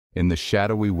In the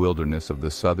shadowy wilderness of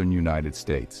the southern United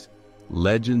States,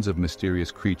 legends of mysterious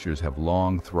creatures have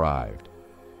long thrived,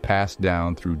 passed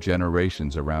down through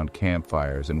generations around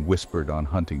campfires and whispered on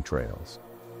hunting trails.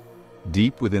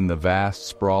 Deep within the vast,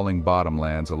 sprawling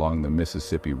bottomlands along the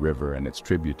Mississippi River and its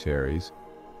tributaries,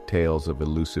 tales of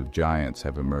elusive giants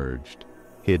have emerged,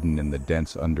 hidden in the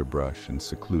dense underbrush and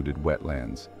secluded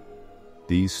wetlands.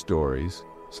 These stories,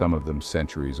 some of them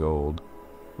centuries old,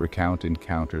 recount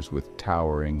encounters with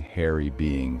towering, hairy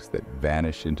beings that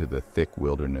vanish into the thick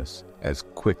wilderness as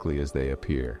quickly as they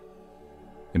appear.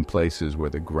 In places where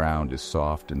the ground is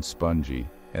soft and spongy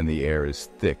and the air is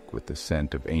thick with the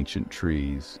scent of ancient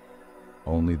trees,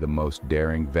 only the most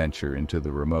daring venture into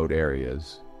the remote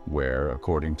areas where,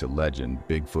 according to legend,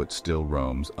 Bigfoot still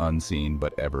roams unseen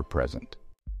but ever present.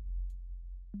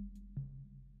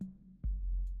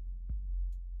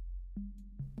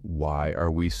 Why are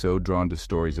we so drawn to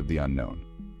stories of the unknown?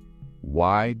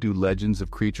 Why do legends of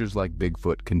creatures like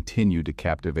Bigfoot continue to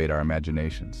captivate our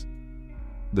imaginations?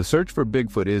 The search for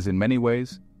Bigfoot is, in many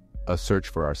ways, a search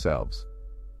for ourselves.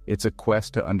 It's a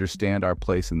quest to understand our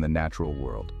place in the natural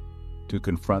world, to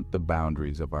confront the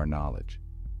boundaries of our knowledge.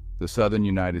 The southern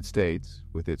United States,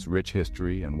 with its rich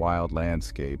history and wild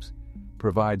landscapes,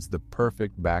 provides the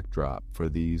perfect backdrop for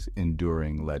these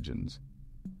enduring legends.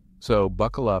 So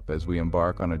buckle up as we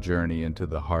embark on a journey into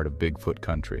the heart of Bigfoot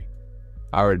country.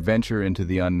 Our adventure into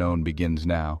the unknown begins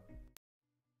now.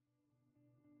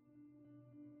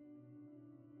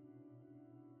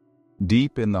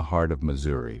 Deep in the heart of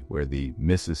Missouri, where the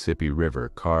Mississippi River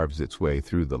carves its way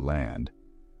through the land,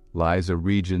 lies a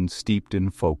region steeped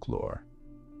in folklore.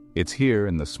 It's here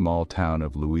in the small town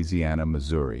of Louisiana,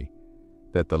 Missouri,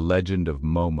 that the legend of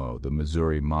Momo, the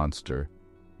Missouri Monster,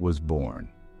 was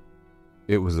born.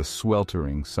 It was a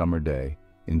sweltering summer day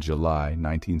in July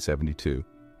 1972.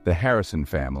 The Harrison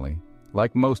family,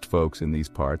 like most folks in these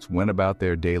parts, went about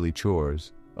their daily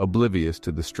chores, oblivious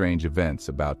to the strange events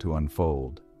about to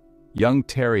unfold. Young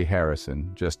Terry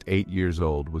Harrison, just 8 years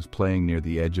old, was playing near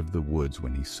the edge of the woods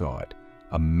when he saw it.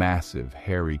 A massive,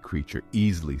 hairy creature,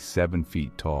 easily 7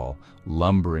 feet tall,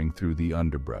 lumbering through the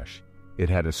underbrush. It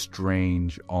had a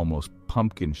strange, almost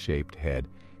pumpkin-shaped head,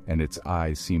 and its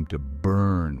eyes seemed to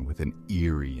burn with an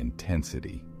eerie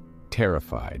intensity.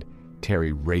 Terrified,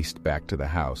 Terry raced back to the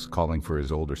house, calling for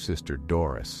his older sister,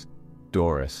 Doris.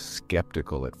 Doris,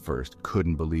 skeptical at first,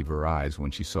 couldn't believe her eyes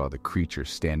when she saw the creature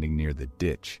standing near the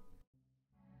ditch.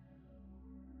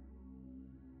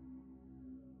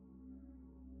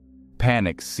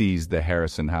 Panic seized the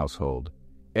Harrison household.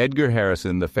 Edgar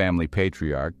Harrison, the family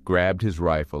patriarch, grabbed his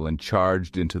rifle and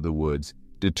charged into the woods,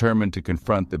 determined to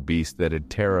confront the beast that had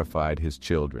terrified his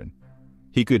children.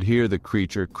 He could hear the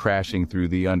creature crashing through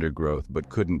the undergrowth but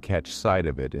couldn't catch sight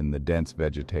of it in the dense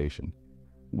vegetation.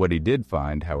 What he did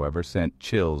find, however, sent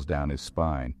chills down his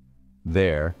spine.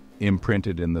 There,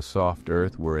 imprinted in the soft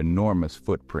earth, were enormous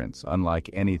footprints, unlike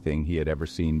anything he had ever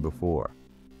seen before.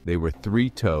 They were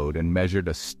 3-toed and measured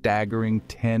a staggering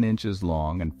 10 inches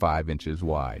long and 5 inches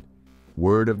wide.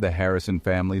 Word of the Harrison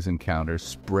family's encounter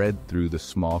spread through the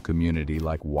small community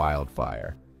like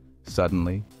wildfire.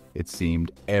 Suddenly, it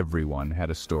seemed everyone had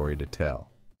a story to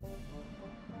tell.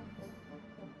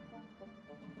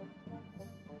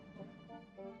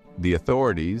 The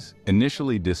authorities,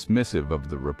 initially dismissive of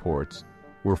the reports,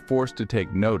 were forced to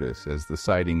take notice as the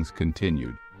sightings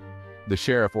continued. The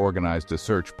sheriff organized a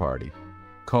search party,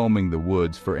 combing the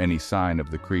woods for any sign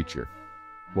of the creature.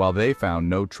 While they found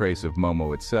no trace of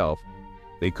Momo itself,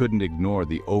 they couldn't ignore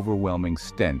the overwhelming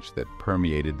stench that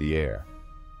permeated the air,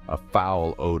 a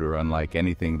foul odor unlike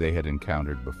anything they had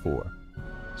encountered before.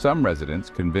 Some residents,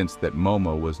 convinced that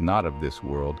Momo was not of this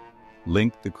world,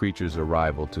 linked the creature's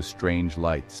arrival to strange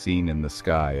lights seen in the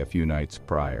sky a few nights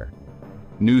prior.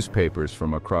 Newspapers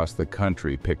from across the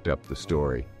country picked up the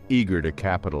story, eager to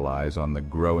capitalize on the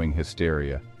growing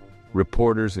hysteria.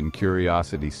 Reporters and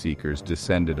curiosity seekers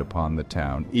descended upon the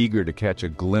town, eager to catch a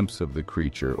glimpse of the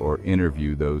creature or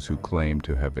interview those who claimed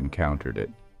to have encountered it.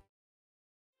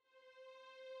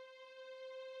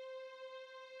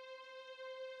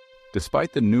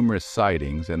 Despite the numerous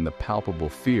sightings and the palpable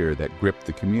fear that gripped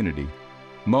the community,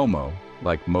 Momo,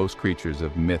 like most creatures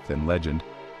of myth and legend,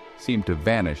 seemed to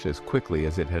vanish as quickly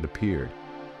as it had appeared.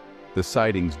 The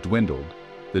sightings dwindled,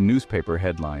 the newspaper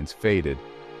headlines faded,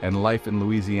 and life in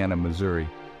Louisiana, Missouri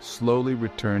slowly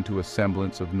returned to a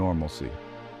semblance of normalcy.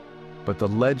 But the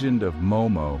legend of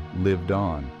Momo lived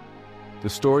on. The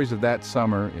stories of that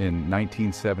summer in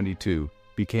 1972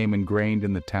 became ingrained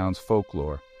in the town's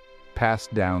folklore,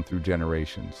 passed down through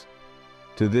generations.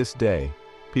 To this day,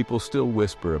 people still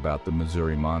whisper about the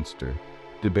Missouri Monster,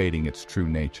 debating its true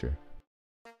nature.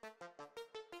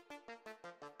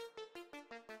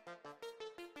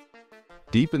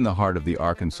 Deep in the heart of the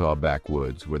Arkansas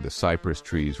backwoods, where the cypress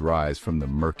trees rise from the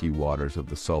murky waters of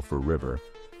the Sulphur River,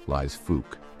 lies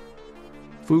Fook.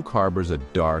 Fook harbors a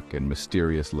dark and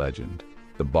mysterious legend,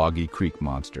 the Boggy Creek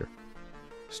Monster.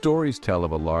 Stories tell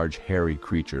of a large, hairy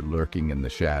creature lurking in the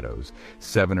shadows,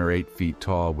 7 or 8 feet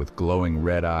tall with glowing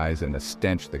red eyes and a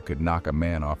stench that could knock a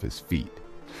man off his feet.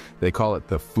 They call it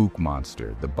the Fook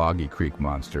Monster, the Boggy Creek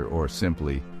Monster, or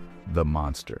simply, the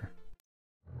Monster.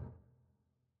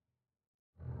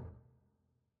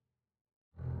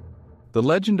 The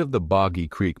legend of the Boggy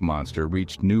Creek Monster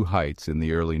reached new heights in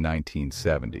the early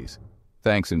 1970s,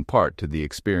 thanks in part to the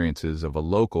experiences of a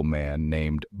local man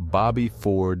named Bobby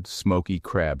Ford Smokey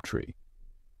Crabtree.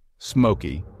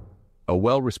 Smokey, a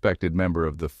well-respected member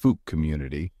of the Fook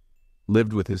community,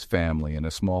 lived with his family in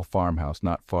a small farmhouse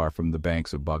not far from the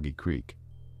banks of Boggy Creek.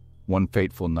 One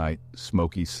fateful night,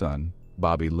 Smokey's son,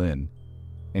 Bobby Lynn,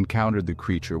 encountered the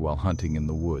creature while hunting in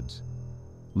the woods.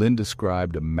 Lynn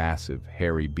described a massive,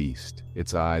 hairy beast,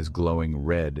 its eyes glowing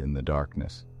red in the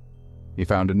darkness. He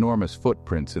found enormous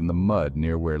footprints in the mud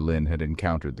near where Lynn had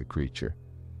encountered the creature,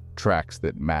 tracks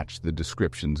that matched the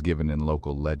descriptions given in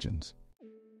local legends.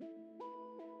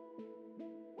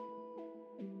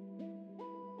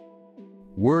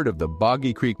 Word of the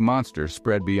Boggy Creek Monster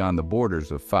spread beyond the borders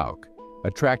of Fouke,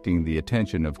 attracting the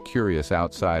attention of curious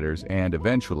outsiders and,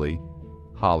 eventually,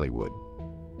 Hollywood.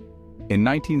 In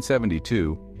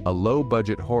 1972, a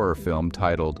low-budget horror film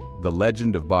titled The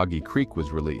Legend of Boggy Creek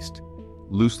was released,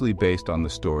 loosely based on the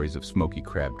stories of Smokey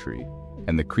Crabtree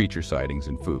and the creature sightings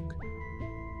in Fouke.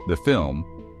 The film,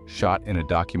 shot in a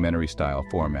documentary-style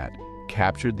format,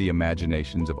 captured the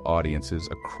imaginations of audiences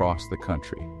across the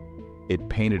country. It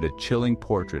painted a chilling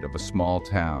portrait of a small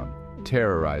town,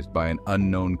 terrorized by an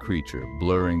unknown creature,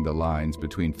 blurring the lines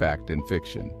between fact and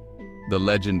fiction. The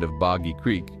legend of Boggy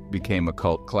Creek became a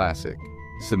cult classic,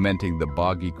 cementing the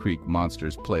Boggy Creek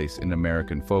Monster's place in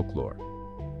American folklore.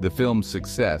 The film's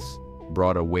success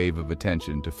brought a wave of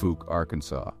attention to Fouke,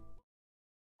 Arkansas.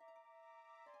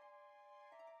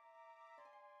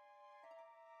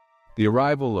 The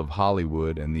arrival of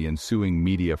Hollywood and the ensuing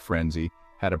media frenzy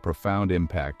had a profound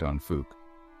impact on Fouke.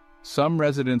 Some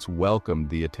residents welcomed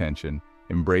the attention,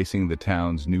 embracing the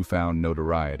town's newfound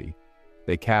notoriety.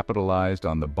 They capitalized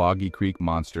on the Boggy Creek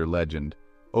Monster legend,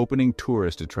 opening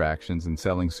tourist attractions and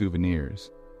selling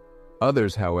souvenirs.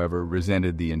 Others, however,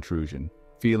 resented the intrusion,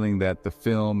 feeling that the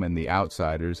film and the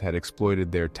outsiders had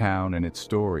exploited their town and its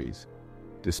stories.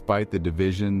 Despite the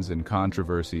divisions and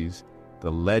controversies,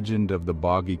 the legend of the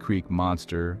Boggy Creek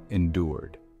Monster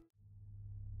endured.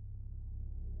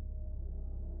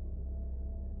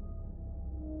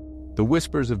 The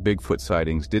whispers of Bigfoot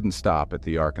sightings didn't stop at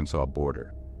the Arkansas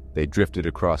border. They drifted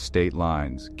across state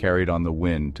lines, carried on the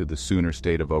wind to the Sooner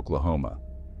State of Oklahoma.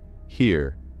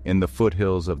 Here, in the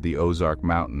foothills of the Ozark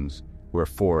Mountains, where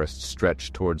forests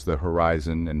stretched towards the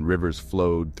horizon and rivers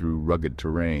flowed through rugged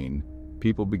terrain,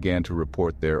 people began to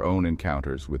report their own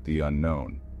encounters with the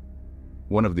unknown.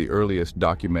 One of the earliest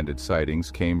documented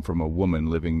sightings came from a woman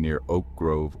living near Oak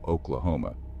Grove,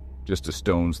 Oklahoma, just a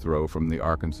stone's throw from the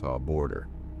Arkansas border.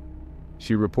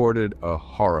 She reported a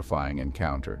horrifying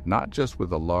encounter, not just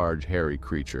with a large, hairy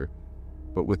creature,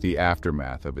 but with the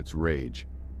aftermath of its rage.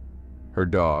 Her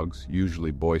dogs,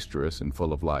 usually boisterous and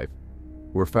full of life,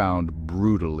 were found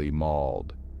brutally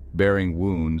mauled, bearing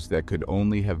wounds that could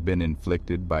only have been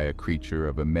inflicted by a creature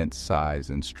of immense size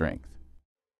and strength.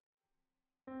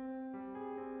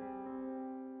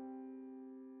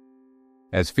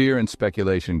 As fear and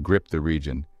speculation gripped the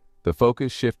region, the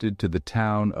focus shifted to the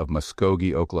town of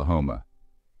Muskogee, Oklahoma.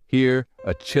 Here,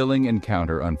 a chilling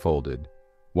encounter unfolded,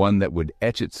 one that would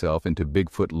etch itself into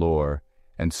Bigfoot lore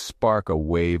and spark a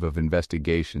wave of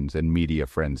investigations and media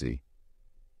frenzy.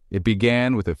 It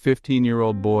began with a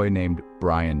 15-year-old boy named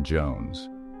Brian Jones.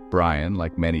 Brian,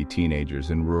 like many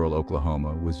teenagers in rural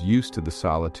Oklahoma, was used to the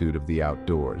solitude of the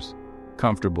outdoors,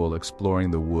 comfortable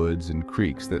exploring the woods and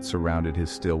creeks that surrounded his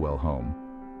Stillwell home.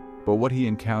 But what he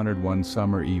encountered one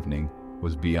summer evening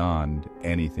was beyond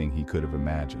anything he could have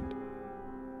imagined.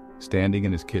 Standing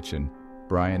in his kitchen,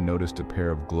 Brian noticed a pair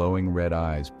of glowing red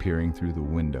eyes peering through the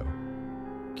window.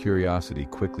 Curiosity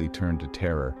quickly turned to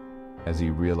terror as he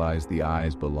realized the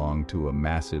eyes belonged to a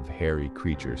massive, hairy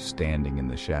creature standing in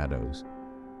the shadows.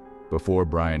 Before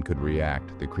Brian could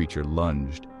react, the creature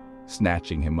lunged,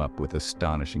 snatching him up with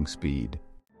astonishing speed.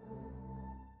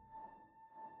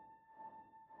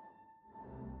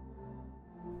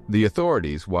 The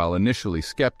authorities, while initially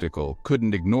skeptical,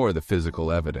 couldn't ignore the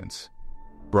physical evidence.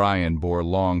 Brian bore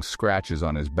long scratches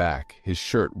on his back, his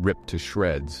shirt ripped to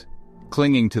shreds.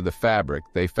 Clinging to the fabric,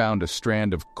 they found a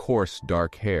strand of coarse,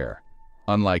 dark hair.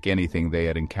 unlike anything they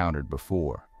had encountered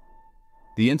before.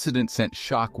 The incident sent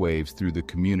shockwaves through the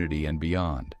community and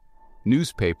beyond.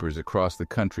 Newspapers across the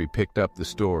country picked up the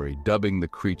story, dubbing the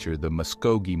creature the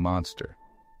Muskogee Monster.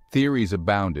 Theories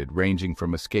abounded, ranging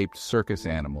from escaped circus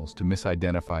animals to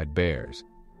misidentified bears,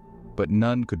 but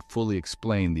none could fully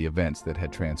explain the events that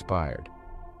had transpired.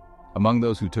 Among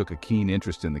those who took a keen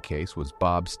interest in the case was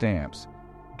Bob Stamps,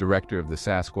 director of the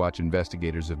Sasquatch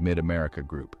Investigators of Mid-America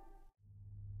Group.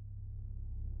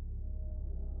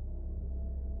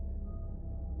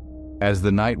 As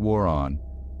the night wore on,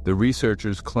 the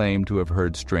researchers claimed to have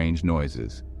heard strange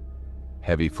noises.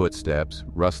 Heavy footsteps,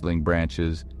 rustling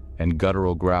branches, and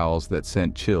guttural growls that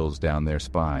sent chills down their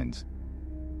spines.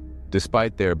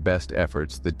 Despite their best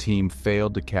efforts, the team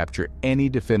failed to capture any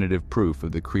definitive proof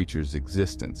of the creature's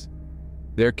existence.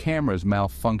 Their cameras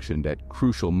malfunctioned at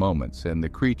crucial moments, and the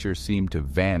creature seemed to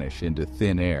vanish into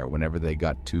thin air whenever they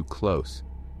got too close.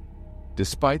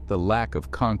 Despite the lack of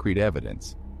concrete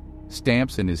evidence,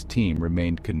 Stamps and his team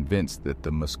remained convinced that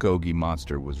the Muskogee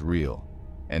Monster was real,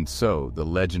 and so the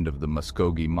legend of the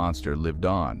Muskogee Monster lived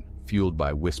on, fueled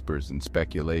by whispers and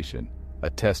speculation, a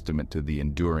testament to the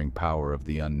enduring power of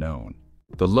the unknown.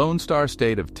 The Lone Star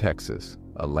State of Texas,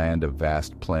 a land of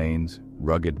vast plains,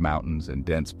 rugged mountains, and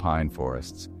dense pine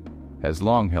forests, has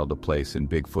long held a place in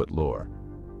Bigfoot lore.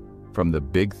 From the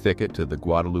Big Thicket to the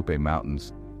Guadalupe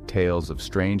Mountains, tales of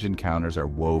strange encounters are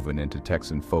woven into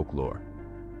Texan folklore.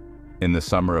 In the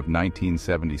summer of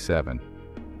 1977,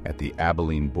 at the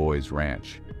Abilene Boys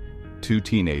Ranch, two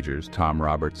teenagers, Tom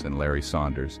Roberts and Larry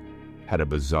Saunders, had a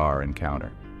bizarre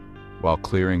encounter. While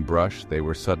clearing brush, they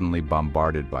were suddenly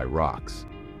bombarded by rocks.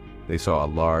 They saw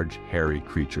a large, hairy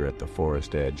creature at the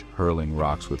forest edge, hurling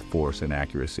rocks with force and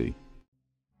accuracy.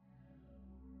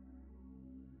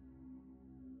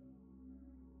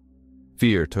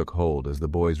 Fear took hold as the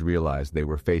boys realized they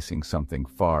were facing something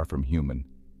far from human.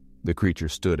 The creature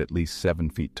stood at least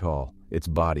 7 feet tall, its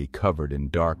body covered in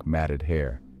dark, matted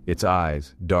hair. Its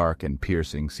eyes, dark and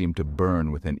piercing, seemed to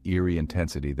burn with an eerie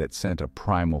intensity that sent a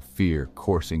primal fear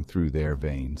coursing through their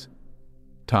veins.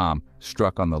 Tom,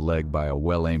 struck on the leg by a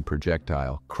well-aimed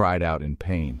projectile, cried out in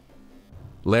pain.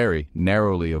 Larry,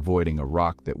 narrowly avoiding a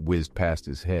rock that whizzed past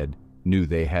his head, knew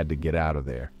they had to get out of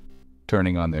there.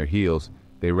 Turning on their heels,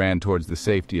 they ran towards the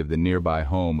safety of the nearby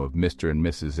home of Mr. and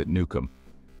Mrs. at Newcomb,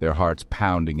 their hearts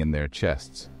pounding in their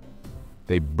chests.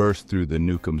 They burst through the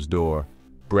Newcomb's door,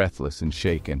 breathless and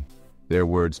shaken, their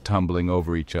words tumbling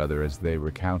over each other as they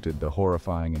recounted the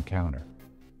horrifying encounter.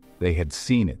 They had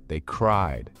seen it, they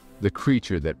cried, the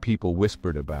creature that people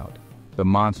whispered about, the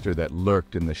monster that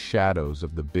lurked in the shadows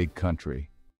of the big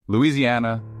country.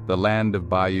 Louisiana, the land of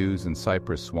bayous and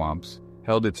cypress swamps,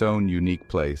 held its own unique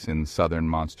place in southern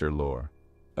monster lore.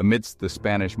 Amidst the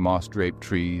Spanish moss-draped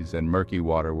trees and murky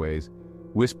waterways,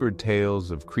 whispered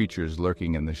tales of creatures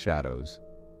lurking in the shadows.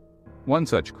 One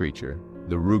such creature,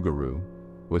 the rougarou,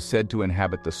 was said to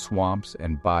inhabit the swamps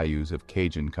and bayous of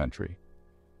Cajun country.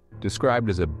 Described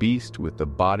as a beast with the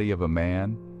body of a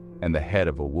man and the head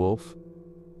of a wolf,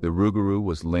 the rougarou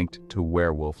was linked to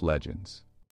werewolf legends.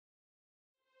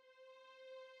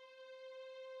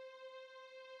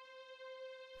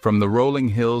 From the rolling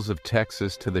hills of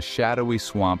Texas to the shadowy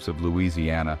swamps of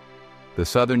Louisiana, the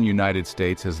southern United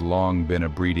States has long been a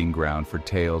breeding ground for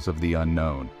tales of the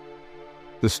unknown.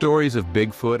 The stories of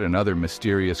Bigfoot and other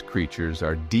mysterious creatures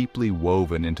are deeply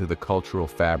woven into the cultural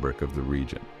fabric of the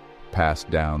region, passed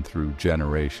down through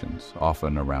generations,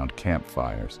 often around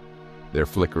campfires, their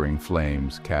flickering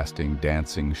flames casting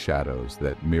dancing shadows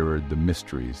that mirrored the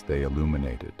mysteries they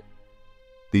illuminated.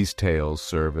 These tales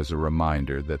serve as a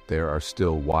reminder that there are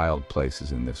still wild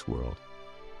places in this world,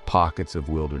 pockets of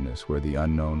wilderness where the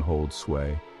unknown holds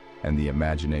sway and the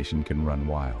imagination can run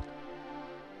wild.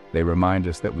 They remind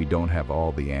us that we don't have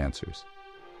all the answers,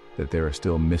 that there are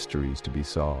still mysteries to be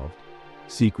solved,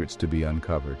 secrets to be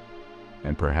uncovered,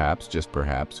 and perhaps, just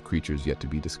perhaps, creatures yet to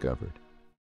be discovered.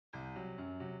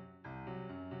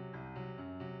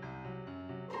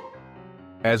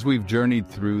 As we've journeyed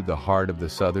through the heart of the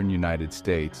southern United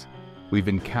States, we've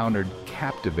encountered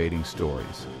captivating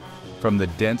stories. From the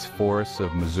dense forests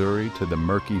of Missouri to the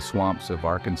murky swamps of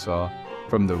Arkansas,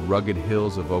 from the rugged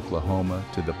hills of Oklahoma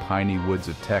to the piney woods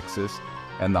of Texas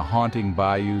and the haunting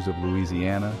bayous of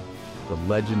Louisiana, the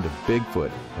legend of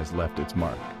Bigfoot has left its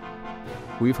mark.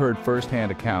 We've heard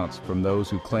first-hand accounts from those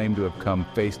who claim to have come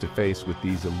face-to-face with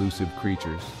these elusive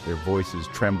creatures, their voices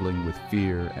trembling with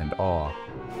fear and awe.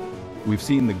 We've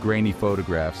seen the grainy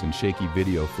photographs and shaky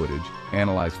video footage,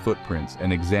 analyzed footprints,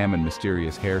 and examined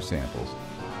mysterious hair samples.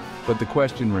 But the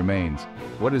question remains,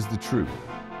 what is the truth?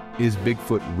 Is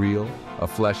Bigfoot real, a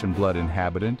flesh and blood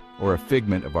inhabitant, or a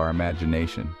figment of our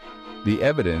imagination? The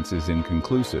evidence is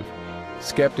inconclusive.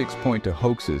 Skeptics point to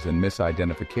hoaxes and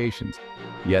misidentifications,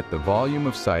 yet the volume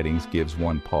of sightings gives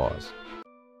one pause.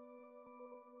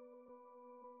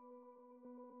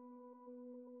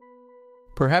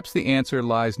 Perhaps the answer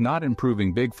lies not in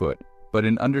proving Bigfoot, but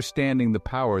in understanding the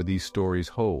power these stories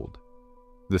hold.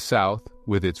 The South,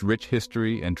 with its rich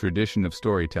history and tradition of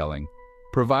storytelling,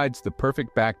 provides the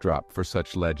perfect backdrop for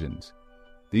such legends.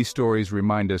 These stories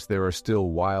remind us there are still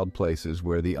wild places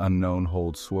where the unknown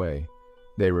holds sway.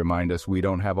 They remind us we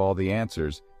don't have all the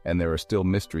answers, and there are still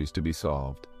mysteries to be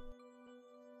solved.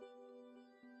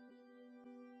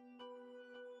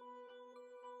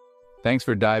 Thanks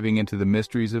for diving into the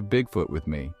mysteries of Bigfoot with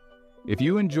me. If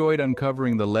you enjoyed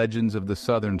uncovering the legends of the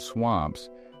southern swamps,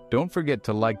 don't forget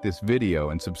to like this video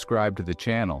and subscribe to the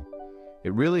channel.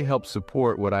 It really helps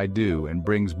support what I do and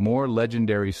brings more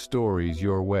legendary stories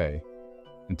your way.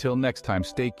 Until next time,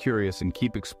 stay curious and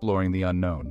keep exploring the unknown.